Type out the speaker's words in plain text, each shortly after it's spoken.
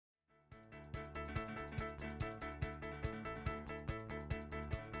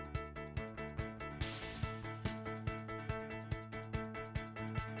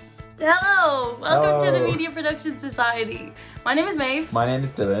Hello! Welcome to the Media Production Society. My name is Maeve. My name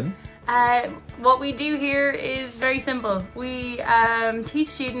is Dylan. What we do here is very simple. We teach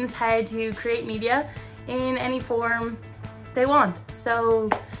students how to create media in any form they want. So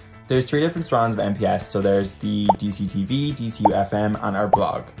there's 3 different strands of MPS. So there's the DCUtv, DCUfm and our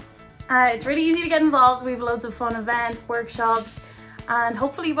blog. It's really easy to get involved. We have loads of fun events, workshops, and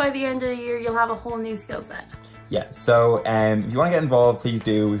hopefully by the end of the year you'll have a whole new skill set. Yeah, so if you want to get involved, please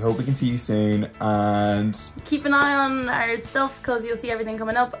do. We hope we can see you soon, and keep an eye on our stuff because you'll see everything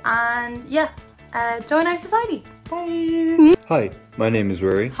coming up, and yeah, join our society. Bye! Hi, my name is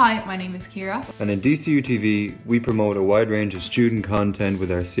Rory. Hi, my name is Kira. And in DCUtv, we promote a wide range of student content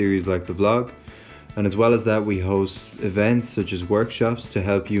with our series like the vlog. And as well as that, we host events such as workshops to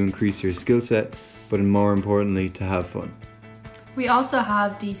help you increase your skill set, but more importantly, to have fun. We also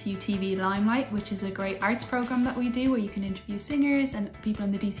have DCUtv Limelight, which is a great arts program that we do where you can interview singers and people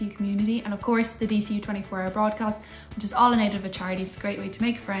in the DCU community, and of course the DCU 24-hour broadcast, which is all in aid of a charity. It's a great way to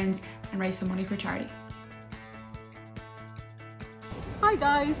make friends and raise some money for charity. Hi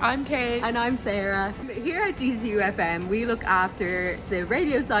guys, I'm Kate. and I'm Sarah. Here at DCUfm we look after the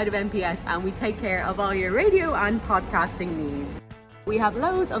radio side of MPS and we take care of all your radio and podcasting needs. We have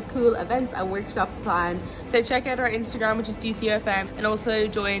loads of cool events and workshops planned. So check out our Instagram, which is DCUfm, and also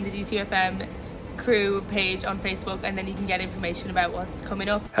join the DCUfm crew page on Facebook, and then you can get information about what's coming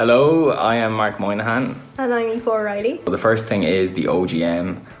up. Hello, I am Mark Moynihan. And I'm Aoife O'Reilly. So the first thing is the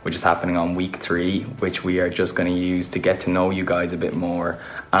OGM, which is happening on week 3, which we are just going to use to get to know you guys a bit more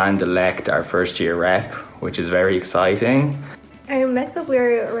and elect our first year rep, which is very exciting. Next up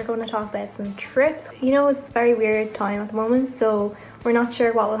we're going to talk about some trips. You know, it's a very weird time at the moment, so we're not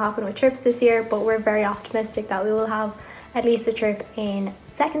sure what will happen with trips this year, but we're very optimistic that we will have at least a trip in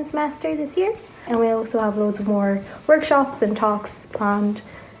second semester this year. And we also have loads of more workshops and talks planned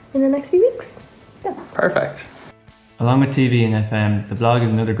in the next few weeks. Yeah. Perfect. Along with TV and FM, the blog is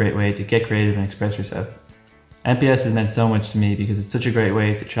another great way to get creative and express yourself. MPS has meant so much to me because it's such a great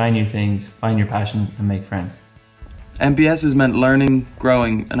way to try new things, find your passion and make friends. MPS has meant learning,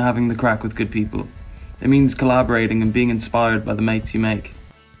 growing and having the crack with good people. It means collaborating and being inspired by the mates you make.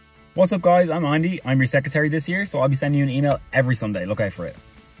 What's up guys, I'm Andy. I'm your secretary this year, so I'll be sending you an email every Sunday. Look out for it.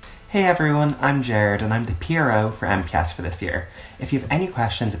 Hey everyone, I'm Jared and I'm the PRO for MPS for this year. If you have any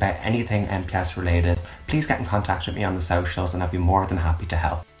questions about anything MPS related, please get in contact with me on the socials and I'll be more than happy to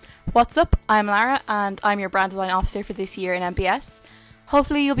help. What's up, I'm Lara and I'm your brand design officer for this year in MPS.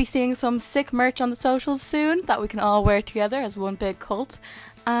 Hopefully you'll be seeing some sick merch on the socials soon that we can all wear together as one big cult,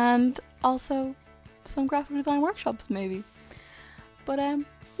 and also some graphic design workshops maybe. But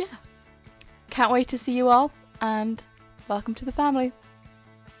yeah, can't wait to see you all and welcome to the family.